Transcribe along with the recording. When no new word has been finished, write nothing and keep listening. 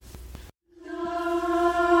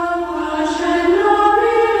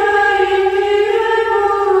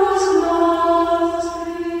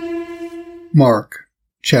Mark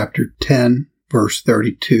chapter 10, verse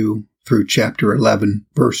 32 through chapter 11,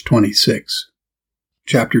 verse 26.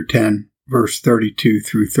 Chapter 10, verse 32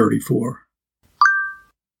 through 34.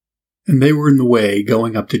 And they were in the way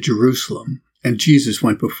going up to Jerusalem, and Jesus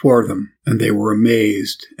went before them, and they were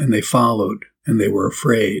amazed, and they followed, and they were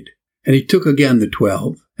afraid. And he took again the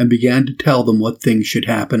 12, and began to tell them what things should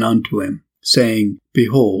happen unto him, saying,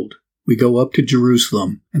 Behold, we go up to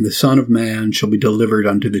Jerusalem, and the Son of Man shall be delivered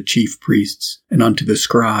unto the chief priests, and unto the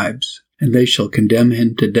scribes, and they shall condemn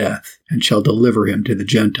him to death, and shall deliver him to the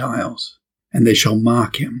Gentiles. And they shall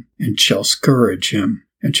mock him, and shall scourge him,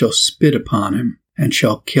 and shall spit upon him, and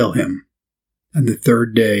shall kill him. And the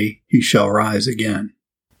third day he shall rise again.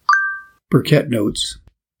 Burkett notes,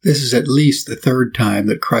 this is at least the third time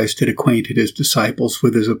that Christ had acquainted his disciples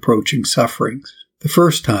with his approaching sufferings. The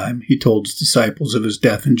first time, he told his disciples of his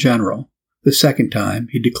death in general. The second time,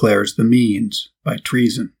 he declares the means, by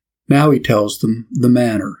treason. Now he tells them the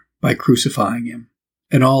manner, by crucifying him.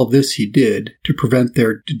 And all this he did to prevent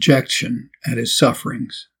their dejection at his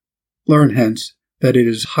sufferings. Learn hence that it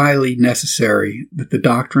is highly necessary that the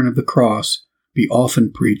doctrine of the cross be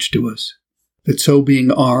often preached to us, that so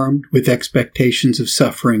being armed with expectations of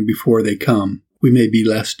suffering before they come, we may be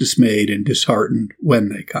less dismayed and disheartened when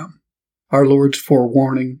they come. Our Lord's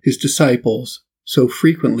forewarning his disciples so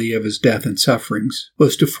frequently of his death and sufferings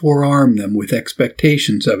was to forearm them with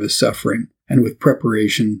expectations of his suffering and with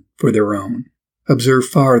preparation for their own. Observe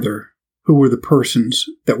farther, who were the persons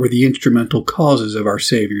that were the instrumental causes of our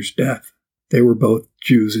Savior's death. They were both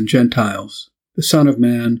Jews and Gentiles. The Son of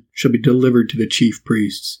Man shall be delivered to the chief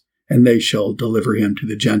priests, and they shall deliver him to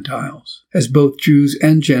the Gentiles. As both Jews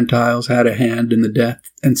and Gentiles had a hand in the death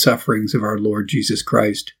and sufferings of our Lord Jesus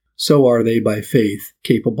Christ, so are they by faith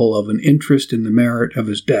capable of an interest in the merit of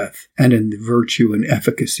his death and in the virtue and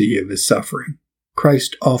efficacy of his suffering.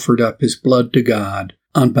 Christ offered up his blood to God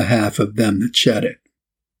on behalf of them that shed it.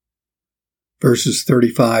 Verses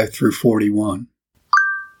 35 through 41.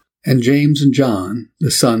 And James and John,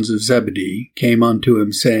 the sons of Zebedee, came unto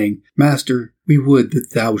him, saying, Master, we would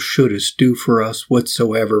that thou shouldest do for us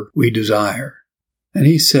whatsoever we desire. And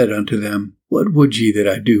he said unto them, What would ye that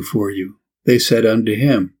I do for you? They said unto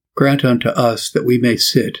him, Grant unto us that we may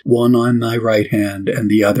sit, one on thy right hand, and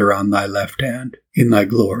the other on thy left hand, in thy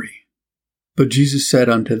glory. But Jesus said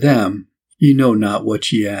unto them, Ye know not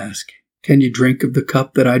what ye ask. Can ye drink of the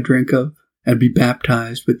cup that I drink of, and be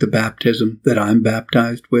baptized with the baptism that I am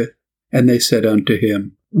baptized with? And they said unto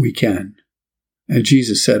him, We can. And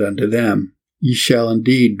Jesus said unto them, Ye shall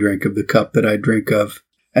indeed drink of the cup that I drink of,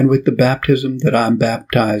 and with the baptism that I am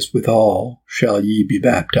baptized withal shall ye be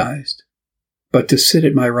baptized. But to sit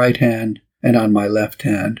at my right hand and on my left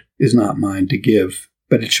hand is not mine to give,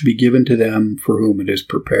 but it shall be given to them for whom it is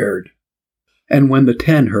prepared. And when the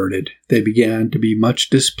 10 heard it, they began to be much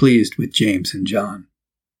displeased with James and John.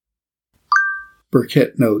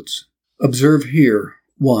 Burkett notes, observe here,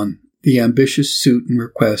 1. The ambitious suit and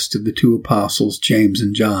request of the 2 apostles, James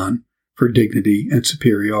and John, for dignity and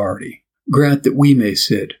superiority. Grant that we may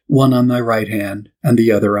sit, one on thy right hand and the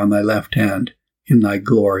other on thy left hand, in thy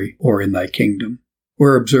glory or in thy kingdom.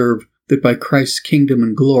 Where observe that by Christ's kingdom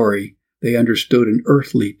and glory they understood an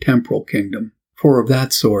earthly temporal kingdom. For of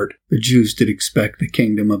that sort the Jews did expect the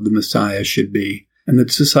kingdom of the Messiah should be, and the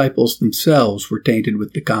disciples themselves were tainted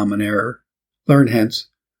with the common error. Learn hence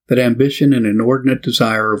that ambition and inordinate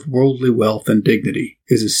desire of worldly wealth and dignity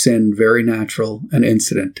is a sin very natural and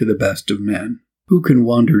incident to the best of men. Who can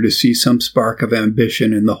wonder to see some spark of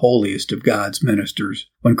ambition in the holiest of God's ministers,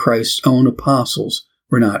 when Christ's own apostles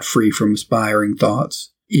were not free from aspiring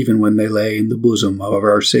thoughts, even when they lay in the bosom of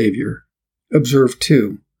our Savior? Observe,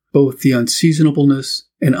 too, both the unseasonableness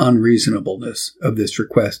and unreasonableness of this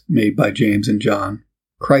request made by James and John.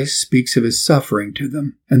 Christ speaks of his suffering to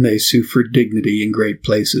them, and they sue for dignity in great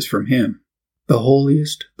places from him. The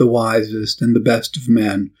holiest, the wisest, and the best of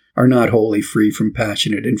men are not wholly free from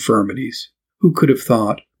passionate infirmities. Who could have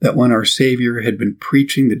thought that when our Savior had been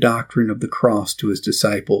preaching the doctrine of the cross to his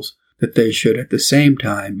disciples, that they should at the same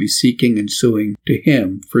time be seeking and suing to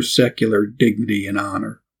him for secular dignity and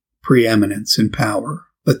honor, preeminence and power?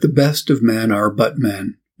 But the best of men are but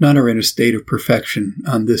men. None are in a state of perfection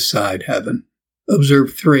on this side heaven.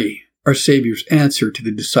 Observe 3. Our Savior's answer to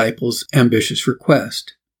the disciples' ambitious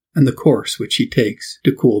request, and the course which he takes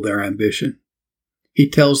to cool their ambition. He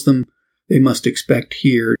tells them they must expect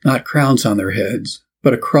here not crowns on their heads,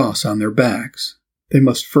 but a cross on their backs. They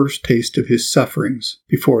must first taste of his sufferings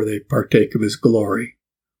before they partake of his glory.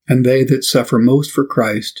 And they that suffer most for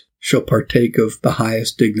Christ shall partake of the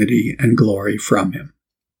highest dignity and glory from him.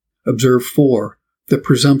 Observe 4. the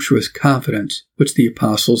presumptuous confidence which the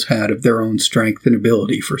apostles had of their own strength and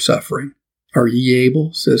ability for suffering. Are ye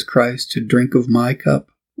able, says Christ, to drink of my cup?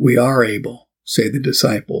 We are able, say the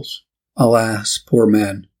disciples. Alas, poor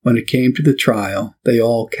men, when it came to the trial, they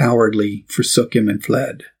all cowardly forsook him and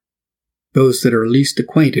fled. Those that are least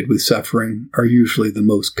acquainted with suffering are usually the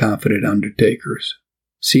most confident undertakers.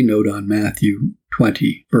 See note on Matthew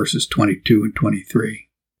 20, verses 22 and 23.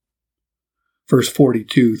 Verse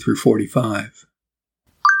 42 through 45.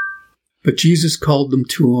 But Jesus called them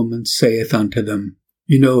to him, and saith unto them,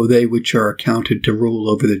 You know they which are accounted to rule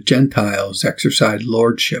over the Gentiles exercise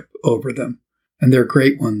lordship over them, and their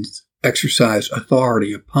great ones exercise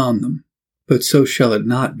authority upon them. But so shall it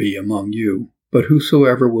not be among you. But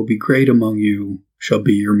whosoever will be great among you shall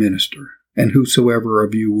be your minister, and whosoever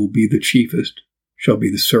of you will be the chiefest shall be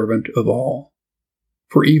the servant of all.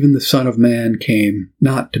 For even the Son of Man came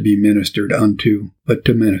not to be ministered unto, but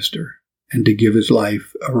to minister, and to give his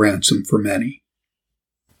life a ransom for many.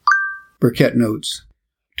 Burkitt notes,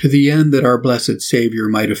 to the end that our blessed Savior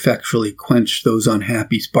might effectually quench those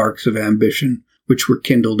unhappy sparks of ambition which were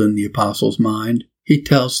kindled in the apostles' mind, he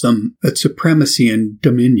tells them that supremacy and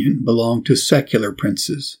dominion belong to secular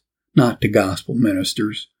princes, not to gospel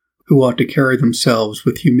ministers, who ought to carry themselves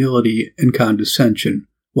with humility and condescension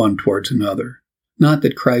one towards another. Not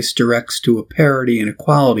that Christ directs to a parity and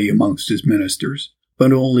equality amongst his ministers,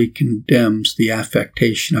 but only condemns the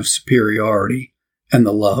affectation of superiority and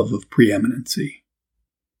the love of preeminency.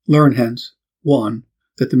 Learn hence, 1.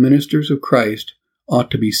 That the ministers of Christ ought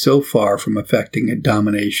to be so far from affecting a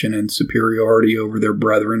domination and superiority over their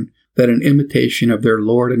brethren that in imitation of their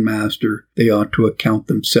Lord and Master they ought to account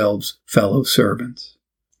themselves fellow servants.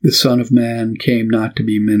 The Son of Man came not to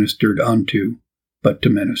be ministered unto, but to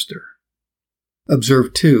minister.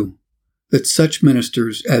 Observe, 2, that such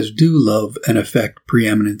ministers as do love and affect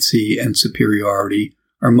preeminency and superiority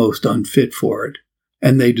are most unfit for it,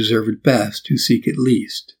 and they deserve it best who seek it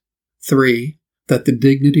least. 3, that the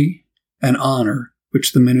dignity and honor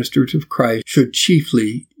which the ministers of Christ should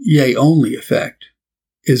chiefly, yea, only affect,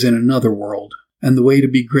 is in another world, and the way to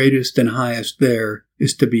be greatest and highest there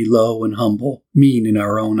is to be low and humble, mean in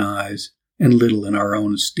our own eyes, and little in our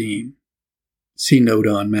own esteem. See note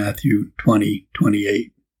on Matthew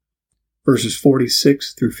 20:28. Verses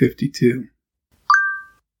 46 through 52.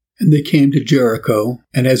 And they came to Jericho,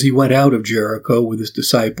 and as he went out of Jericho with his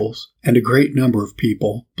disciples, and a great number of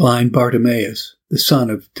people, blind Bartimaeus, the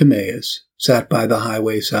son of Timaeus, sat by the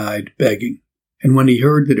highway side begging. And when he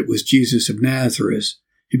heard that it was Jesus of Nazareth,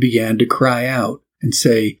 he began to cry out and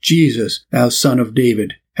say, Jesus, thou son of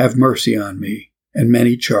David, have mercy on me. And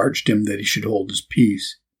many charged him that he should hold his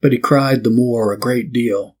peace. But he cried the more a great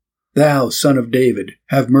deal, Thou son of David,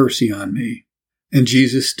 have mercy on me. And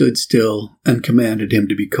Jesus stood still and commanded him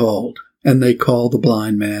to be called. And they called the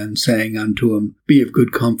blind man, saying unto him, Be of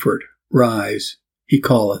good comfort, rise, he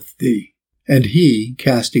calleth thee. And he,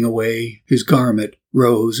 casting away his garment,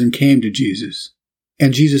 rose and came to Jesus.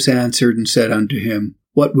 And Jesus answered and said unto him,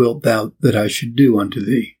 What wilt thou that I should do unto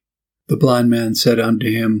thee? The blind man said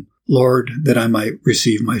unto him, Lord, that I might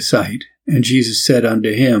receive my sight. And Jesus said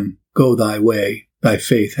unto him, Go thy way, thy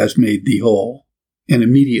faith has made thee whole. And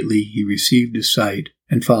immediately he received his sight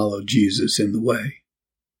and followed Jesus in the way.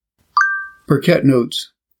 Burkitt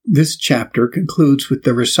notes, this chapter concludes with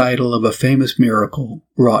the recital of a famous miracle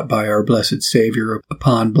wrought by our blessed Savior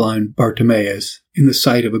upon blind Bartimaeus in the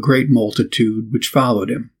sight of a great multitude which followed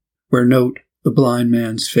him, where note the blind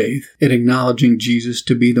man's faith in acknowledging Jesus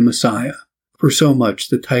to be the Messiah, for so much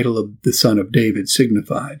the title of the Son of David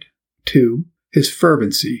signified. 2. His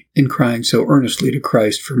fervency in crying so earnestly to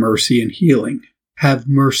Christ for mercy and healing. Have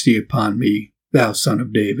mercy upon me, thou Son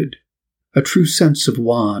of David. A true sense of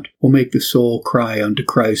want will make the soul cry unto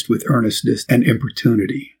Christ with earnestness and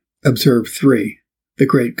importunity. Observe 3. The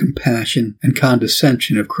great compassion and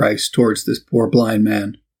condescension of Christ towards this poor blind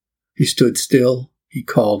man. He stood still, he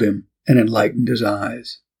called him, and enlightened his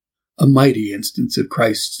eyes. A mighty instance of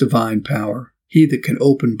Christ's divine power, he that can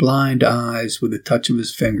open blind eyes with a touch of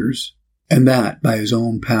his fingers, and that by his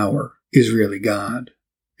own power, is really God.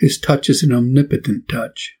 His touch is an omnipotent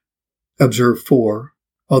touch. Observe 4.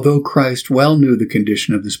 Although Christ well knew the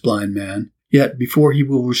condition of this blind man, yet before he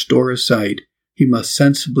will restore his sight, he must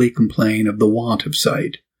sensibly complain of the want of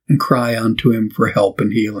sight, and cry unto him for help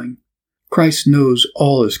and healing. Christ knows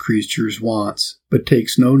all his creatures' wants, but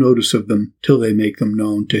takes no notice of them till they make them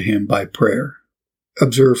known to him by prayer.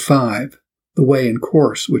 Observe 5. The way and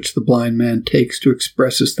course which the blind man takes to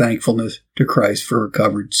express his thankfulness to Christ for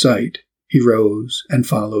recovered sight. He rose and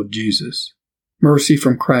followed Jesus. Mercy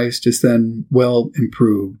from Christ is then well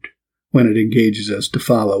improved when it engages us to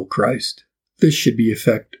follow Christ. This should be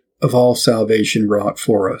effect of all salvation wrought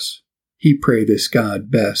for us. He pray this God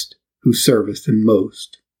best, who serveth him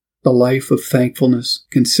most. The life of thankfulness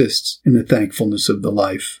consists in the thankfulness of the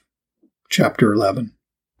life. Chapter 11,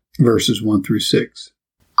 verses 1 through 6.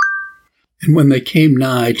 And when they came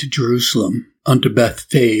nigh to Jerusalem, unto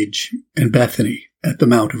Bethphage and Bethany at the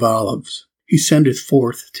Mount of Olives, he sendeth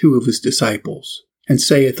forth 2 of his disciples, and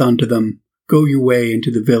saith unto them, Go your way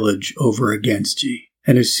into the village over against ye,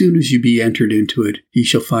 and as soon as ye be entered into it, ye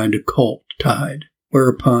shall find a colt tied,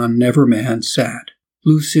 whereupon never man sat.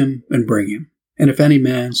 Loose him and bring him. And if any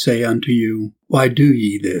man say unto you, Why do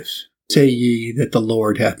ye this? Say ye that the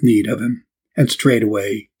Lord hath need of him, and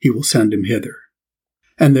straightway he will send him hither.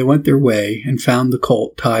 And they went their way, and found the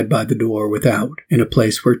colt tied by the door without, in a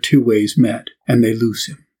place where 2 ways met, and they loose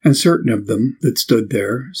him. And certain of them that stood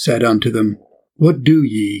there said unto them, What do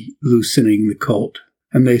ye, loosening the colt?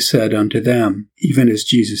 And they said unto them, even as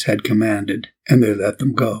Jesus had commanded, and they let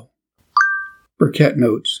them go. Burkett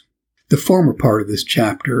notes, the former part of this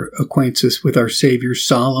chapter acquaints us with our Savior's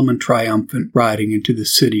solemn and triumphant riding into the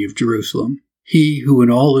city of Jerusalem. He who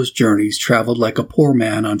in all his journeys traveled like a poor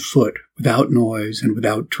man on foot, without noise and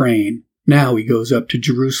without train. Now he goes up to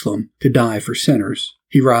Jerusalem to die for sinners.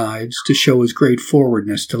 He rides to show his great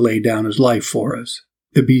forwardness to lay down his life for us.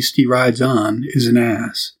 The beast he rides on is an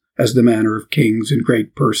ass, as the manner of kings and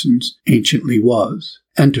great persons anciently was.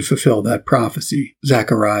 And to fulfill that prophecy,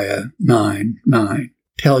 Zechariah 9:9,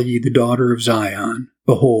 Tell ye the daughter of Zion,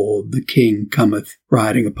 Behold, the king cometh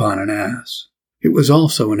riding upon an ass. It was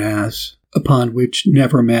also an ass upon which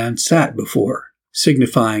never man sat before,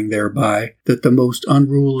 signifying thereby that the most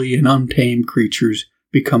unruly and untamed creatures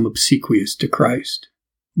become obsequious to Christ.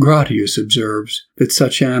 Grotius observes that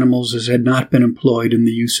such animals as had not been employed in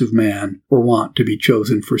the use of man were wont to be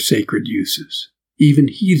chosen for sacred uses. Even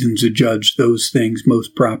heathens adjudged those things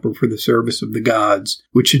most proper for the service of the gods,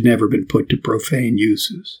 which had never been put to profane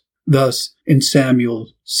uses. Thus, in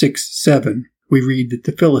Samuel 6:7, we read that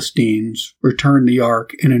the Philistines returned the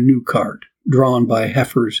ark in a new cart, drawn by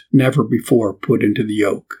heifers never before put into the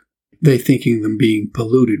yoke, they thinking them being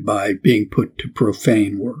polluted by being put to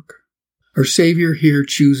profane work. Our Savior here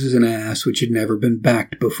chooses an ass which had never been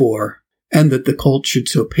backed before, and that the colt should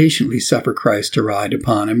so patiently suffer Christ to ride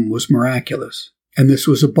upon him was miraculous. And this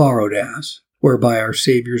was a borrowed ass, whereby our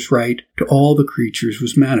Savior's right to all the creatures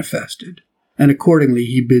was manifested. And accordingly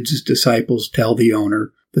he bids his disciples tell the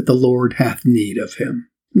owner that the Lord hath need of him.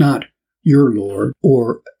 Not your Lord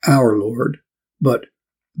or our Lord, but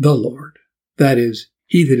the Lord. That is,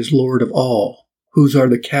 he that is Lord of all, whose are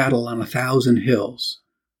the cattle on 1,000 hills.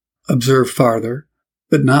 Observe farther,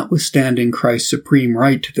 that notwithstanding Christ's supreme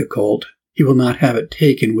right to the colt, he will not have it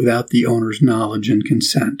taken without the owner's knowledge and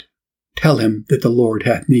consent. Tell him that the Lord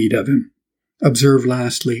hath need of him. Observe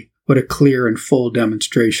lastly, what a clear and full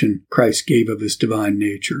demonstration Christ gave of his divine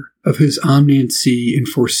nature, of his omniency in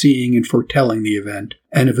foreseeing and foretelling the event,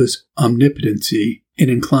 and of his omnipotency in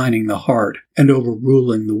inclining the heart and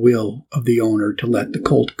overruling the will of the owner to let the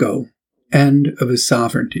colt go, and of his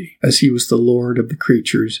sovereignty, as he was the Lord of the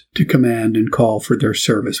creatures, to command and call for their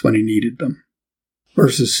service when he needed them.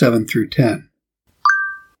 Verses 7 through 10.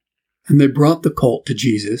 And they brought the colt to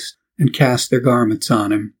Jesus, and cast their garments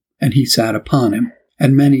on him, and he sat upon him.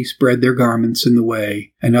 And many spread their garments in the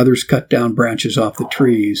way, and others cut down branches off the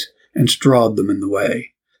trees, and strawed them in the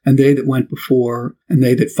way. And they that went before, and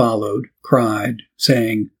they that followed, cried,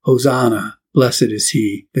 saying, Hosanna, blessed is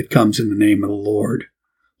he that comes in the name of the Lord.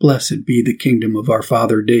 Blessed be the kingdom of our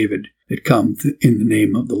father David, that cometh in the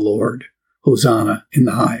name of the Lord. Hosanna in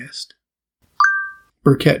the highest.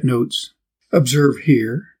 Burkett notes, observe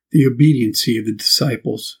here the obediency of the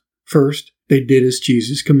disciples. First, they did as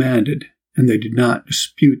Jesus commanded, and they did not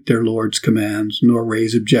dispute their Lord's commands, nor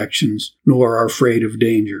raise objections, nor are afraid of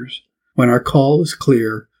dangers. When our call is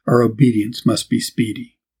clear, our obedience must be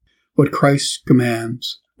speedy. What Christ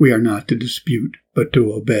commands, we are not to dispute, but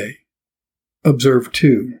to obey. Observe,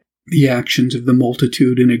 too, the actions of the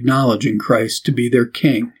multitude in acknowledging Christ to be their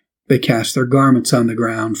king. They cast their garments on the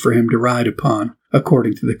ground for him to ride upon,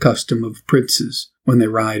 according to the custom of princes when they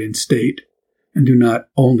ride in state, and do not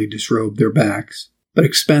only disrobe their backs, but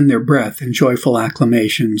expend their breath in joyful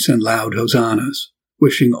acclamations and loud hosannas,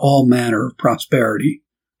 wishing all manner of prosperity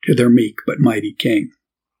to their meek but mighty King.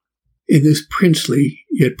 In this princely,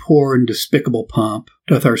 yet poor and despicable pomp,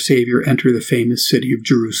 doth our Savior enter the famous city of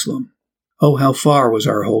Jerusalem. Oh, how far was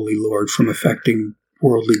our holy Lord from affecting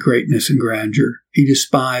worldly greatness and grandeur! He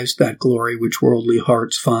despised that glory which worldly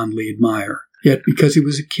hearts fondly admire. Yet, because he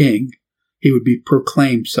was a king, he would be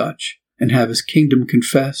proclaimed such, and have his kingdom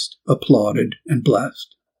confessed, applauded, and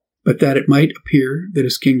blessed. But that it might appear that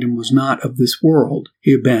his kingdom was not of this world,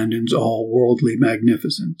 he abandons all worldly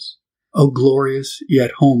magnificence. O glorious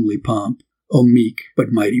yet homely pomp, O meek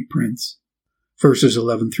but mighty prince. Verses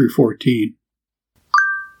 11 through 14.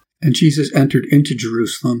 And Jesus entered into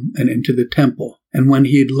Jerusalem and into the temple, and when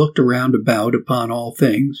he had looked around about upon all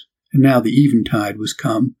things, and now the eventide was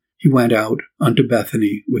come, he went out unto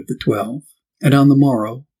Bethany with the 12. And on the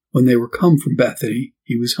morrow, when they were come from Bethany,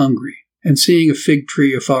 he was hungry. And seeing a fig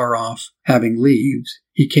tree afar off, having leaves,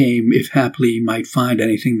 he came, if haply he might find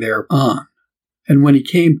anything thereon. And when he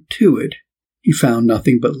came to it, he found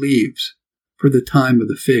nothing but leaves, for the time of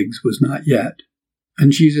the figs was not yet.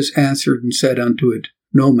 And Jesus answered and said unto it,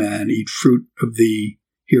 No man eat fruit of thee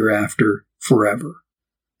hereafter forever.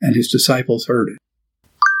 And his disciples heard it.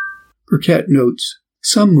 Burkitt notes,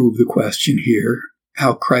 some move the question here,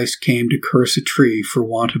 how Christ came to curse a tree for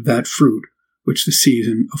want of that fruit which the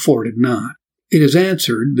season afforded not. It is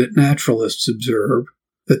answered that naturalists observe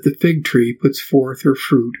that the fig tree puts forth her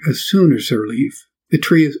fruit as soon as her leaf. The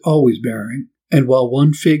tree is always bearing, and while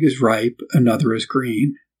one fig is ripe, another is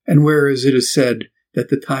green. And whereas it is said that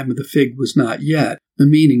the time of the fig was not yet, the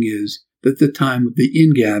meaning is that the time of the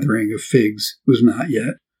ingathering of figs was not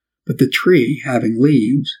yet, but the tree having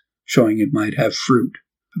leaves, showing it might have fruit.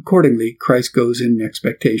 Accordingly, Christ goes in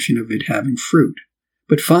expectation of it having fruit.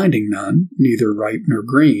 But finding none, neither ripe nor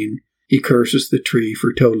green, he curses the tree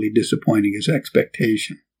for totally disappointing his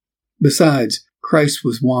expectation. Besides, Christ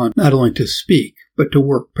was wont not only to speak, but to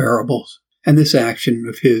work parables, and this action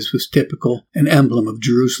of his was typical and emblem of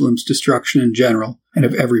Jerusalem's destruction in general, and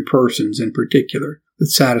of every person's in particular, that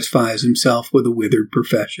satisfies himself with a withered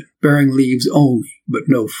profession, bearing leaves only, but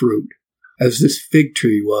no fruit. As this fig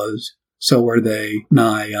tree was, so are they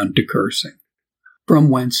nigh unto cursing. From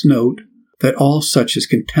whence note that all such as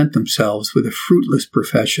content themselves with a fruitless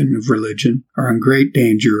profession of religion are in great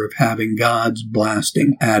danger of having God's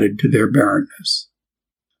blasting added to their barrenness.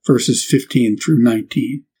 Verses 15 through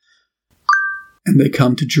 19. And they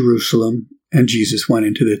come to Jerusalem, and Jesus went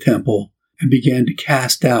into the temple, and began to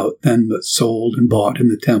cast out them that sold and bought in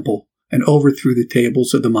the temple, and overthrew the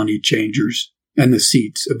tables of the money changers, and the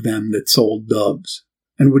seats of them that sold doves,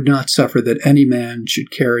 and would not suffer that any man should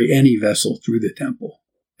carry any vessel through the temple.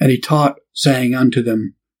 And he taught, saying unto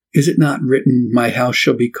them, Is it not written, My house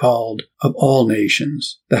shall be called of all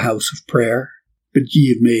nations the house of prayer? But ye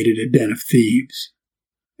have made it a den of thieves.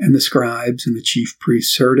 And the scribes and the chief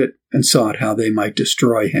priests heard it, and sought how they might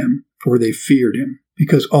destroy him, for they feared him,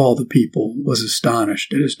 because all the people was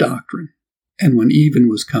astonished at his doctrine. And when even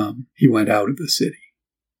was come, he went out of the city.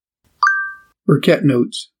 Burkitt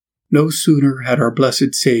notes, no sooner had our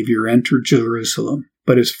blessed Savior entered Jerusalem,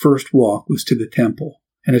 but his first walk was to the temple,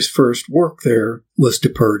 and his first work there was to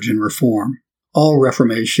purge and reform. All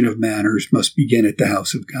reformation of manners must begin at the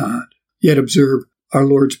house of God. Yet observe, our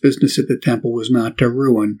Lord's business at the temple was not to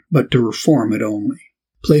ruin, but to reform it only.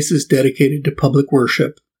 Places dedicated to public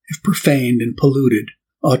worship, if profaned and polluted,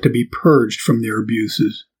 ought to be purged from their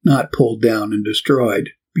abuses, not pulled down and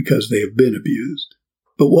destroyed, because they have been abused.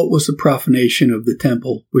 But what was the profanation of the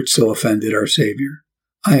temple which so offended our Savior?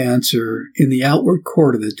 I answer, in the outward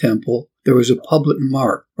court of the temple there was a public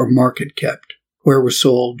mart or market kept, where were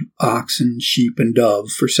sold oxen, sheep, and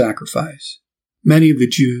doves for sacrifice. Many of the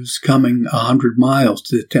Jews coming 100 miles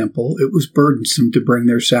to the temple, it was burdensome to bring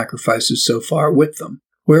their sacrifices so far with them.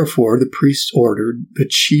 Wherefore the priests ordered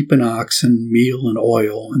that sheep and oxen, meal and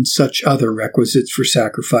oil, and such other requisites for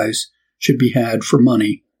sacrifice should be had for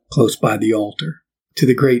money close by the altar, to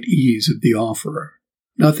the great ease of the offerer.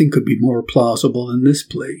 Nothing could be more plausible than this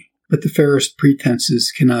plea, but the fairest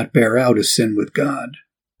pretenses cannot bear out a sin with God.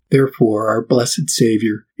 Therefore our blessed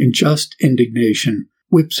Savior, in just indignation,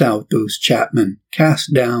 whips out those chapmen,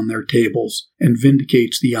 casts down their tables, and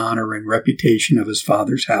vindicates the honor and reputation of his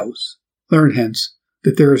Father's house. Learn hence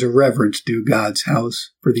that there is a reverence due God's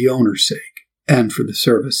house for the owner's sake, and for the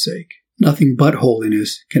service sake. Nothing but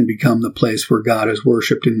holiness can become the place where God is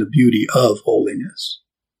worshipped in the beauty of holiness.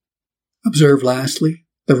 Observe lastly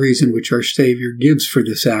the reason which our Savior gives for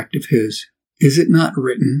this act of his. Is it not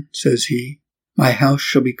written, says he, My house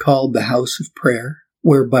shall be called the house of prayer?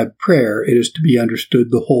 Where by prayer it is to be understood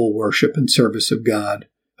the whole worship and service of God,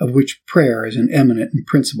 of which prayer is an eminent and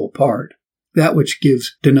principal part. That which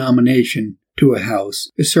gives denomination to a house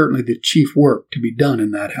is certainly the chief work to be done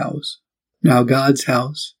in that house. Now God's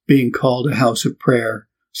house, being called a house of prayer,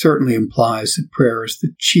 certainly implies that prayer is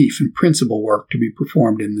the chief and principal work to be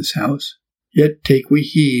performed in this house. Yet take we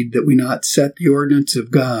heed that we not set the ordinance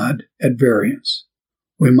of God at variance.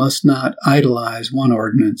 We must not idolize one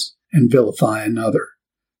ordinance and vilify another,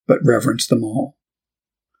 but reverence them all.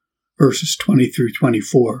 Verses 20 through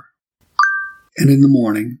 24. And in the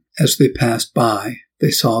morning, as they passed by,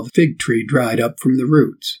 they saw the fig tree dried up from the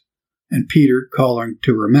roots. And Peter, calling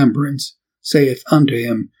to remembrance, saith unto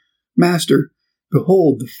him, Master,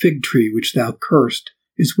 behold, the fig tree which thou cursed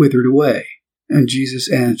is withered away. And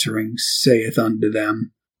Jesus answering saith unto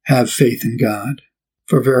them, Have faith in God.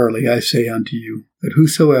 For verily I say unto you, that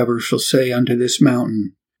whosoever shall say unto this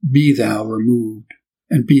mountain, Be thou removed,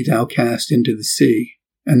 and be thou cast into the sea,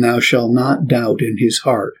 and thou shalt not doubt in his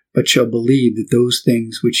heart, but shall believe that those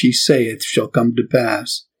things which he saith shall come to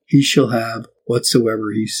pass, he shall have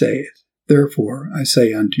whatsoever he saith. Therefore I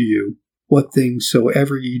say unto you, what things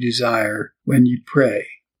soever ye desire when ye pray,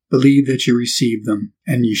 believe that ye receive them,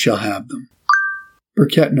 and ye shall have them.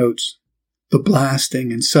 Burkitt notes, the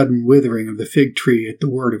blasting and sudden withering of the fig tree at the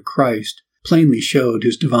word of Christ plainly showed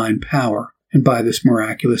his divine power, and by this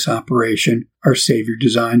miraculous operation our Savior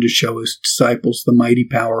designed to show his disciples the mighty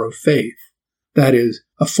power of faith, that is,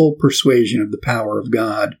 a full persuasion of the power of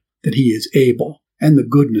God, that he is able, and the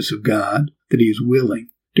goodness of God, that he is willing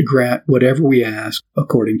to grant whatever we ask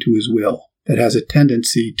according to his will, that has a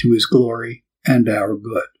tendency to his glory and our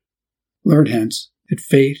good. Learn hence that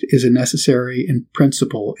faith is a necessary and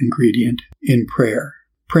principal ingredient in prayer.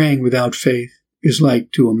 Praying without faith is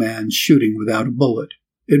like to a man shooting without a bullet.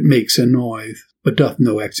 It makes a noise, but doth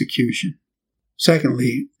no execution.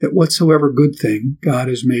 Secondly, that whatsoever good thing God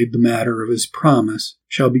has made the matter of his promise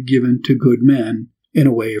shall be given to good men in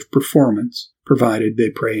a way of performance, provided they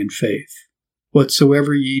pray in faith.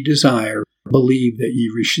 Whatsoever ye desire, believe that ye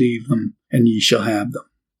receive them, and ye shall have them.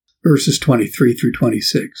 Verses 23 through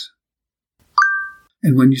 26.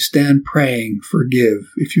 And when you stand praying,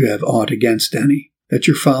 forgive if you have aught against any, that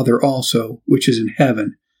your Father also, which is in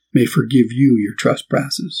heaven, may forgive you your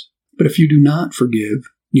trespasses. But if you do not forgive,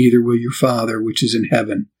 neither will your Father, which is in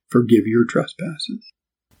heaven, forgive your trespasses.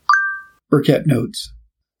 Burkitt notes,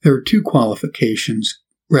 there are two qualifications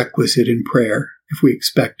requisite in prayer if we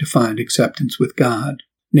expect to find acceptance with God,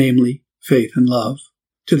 namely, faith and love.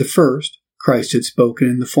 To the first, Christ had spoken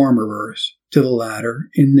in the former verse, to the latter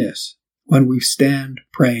in this, when we stand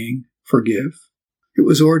praying, forgive. It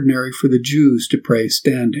was ordinary for the Jews to pray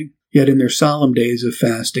standing, yet in their solemn days of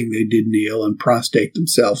fasting they did kneel and prostrate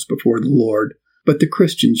themselves before the Lord, but the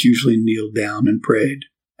Christians usually kneeled down and prayed.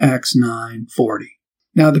 Acts 9:40.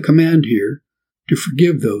 Now the command here, to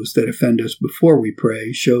forgive those that offend us before we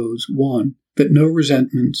pray, shows, 1, that no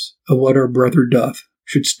resentments of what our brother doth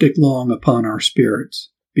should stick long upon our spirits,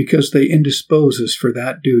 because they indispose us for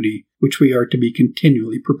that duty which we are to be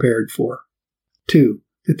continually prepared for. 2,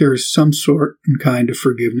 that there is some sort and kind of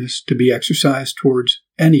forgiveness to be exercised towards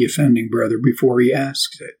any offending brother before he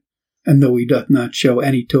asks it, and though he doth not show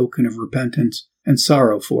any token of repentance and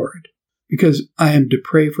sorrow for it, because I am to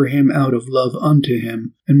pray for him out of love unto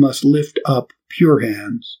him, and must lift up pure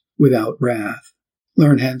hands without wrath.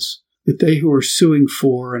 Learn hence that they who are suing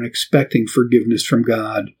for and expecting forgiveness from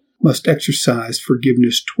God must exercise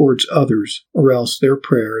forgiveness towards others, or else their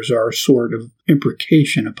prayers are a sort of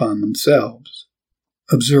imprecation upon themselves.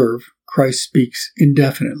 Observe, Christ speaks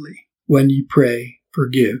indefinitely. When ye pray,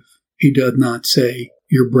 forgive. He doth not say,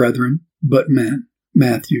 your brethren, but men.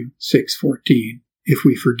 Matthew 6:14. If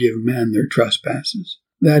we forgive men their trespasses.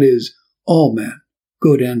 That is, all men,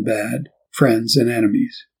 good and bad, friends and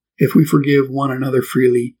enemies. If we forgive one another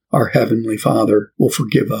freely, our Heavenly Father will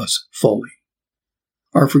forgive us fully.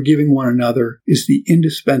 Our forgiving one another is the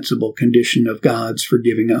indispensable condition of God's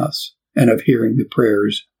forgiving us and of hearing the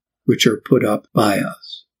prayers which are put up by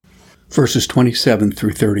us. Verses 27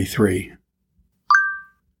 through 33.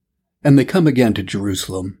 And they come again to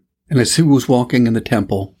Jerusalem, and as he was walking in the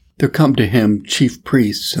temple, there come to him chief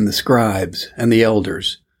priests and the scribes and the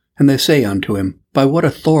elders, and they say unto him, By what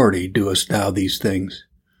authority doest thou these things?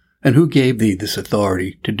 And who gave thee this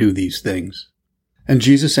authority to do these things? And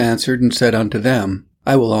Jesus answered and said unto them,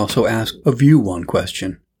 I will also ask of you one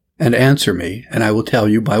question, and answer me, and I will tell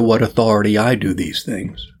you by what authority I do these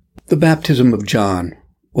things. The baptism of John,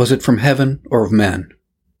 was it from heaven or of men?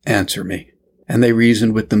 Answer me. And they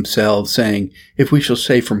reasoned with themselves, saying, If we shall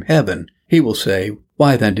say from heaven, he will say,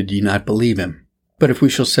 Why then did ye not believe him? But if we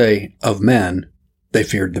shall say, of men, they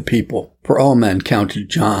feared the people. For all men counted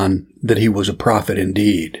John that he was a prophet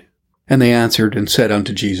indeed. And they answered and said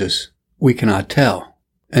unto Jesus, We cannot tell.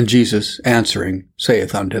 And Jesus, answering,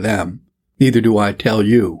 saith unto them, Neither do I tell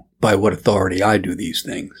you by what authority I do these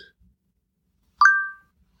things.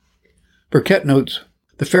 Burkitt notes,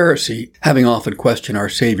 the Pharisee, having often questioned our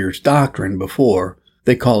Savior's doctrine before,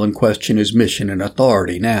 they call in question his mission and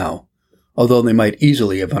authority now, although they might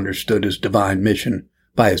easily have understood his divine mission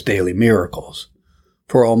by his daily miracles.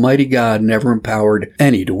 For Almighty God never empowered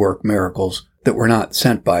any to work miracles that were not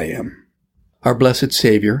sent by him. Our blessed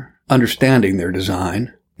Savior, understanding their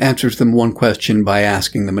design, answers them one question by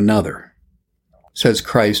asking them another. Says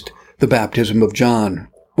Christ, the baptism of John,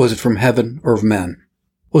 was it from heaven or of men?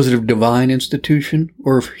 Was it of divine institution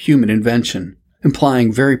or of human invention?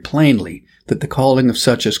 Implying very plainly that the calling of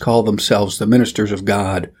such as call themselves the ministers of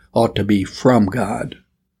God ought to be from God.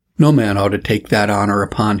 No man ought to take that honor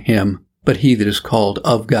upon him, but he that is called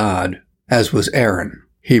of God, as was Aaron.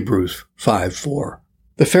 Hebrews 5:4.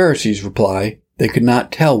 The Pharisees reply, they could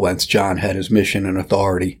not tell whence John had his mission and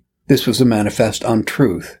authority. This was a manifest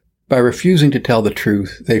untruth. By refusing to tell the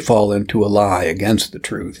truth, they fall into a lie against the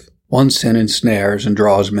truth. One sin ensnares and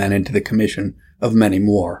draws men into the commission of many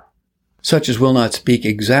more. Such as will not speak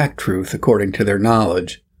exact truth according to their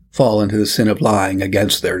knowledge fall into the sin of lying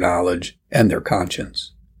against their knowledge and their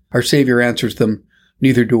conscience. Our Savior answers them,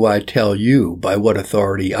 neither do I tell you by what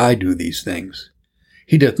authority I do these things.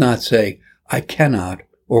 He doth not say, I cannot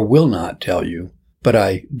or will not tell you, but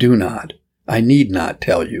I do not, I need not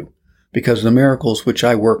tell you, because the miracles which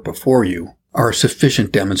I work before you are a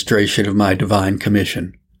sufficient demonstration of my divine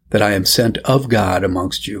commission, that I am sent of God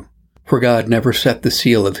amongst you. For God never set the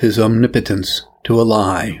seal of his omnipotence to a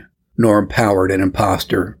lie, nor empowered an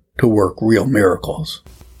impostor to work real miracles.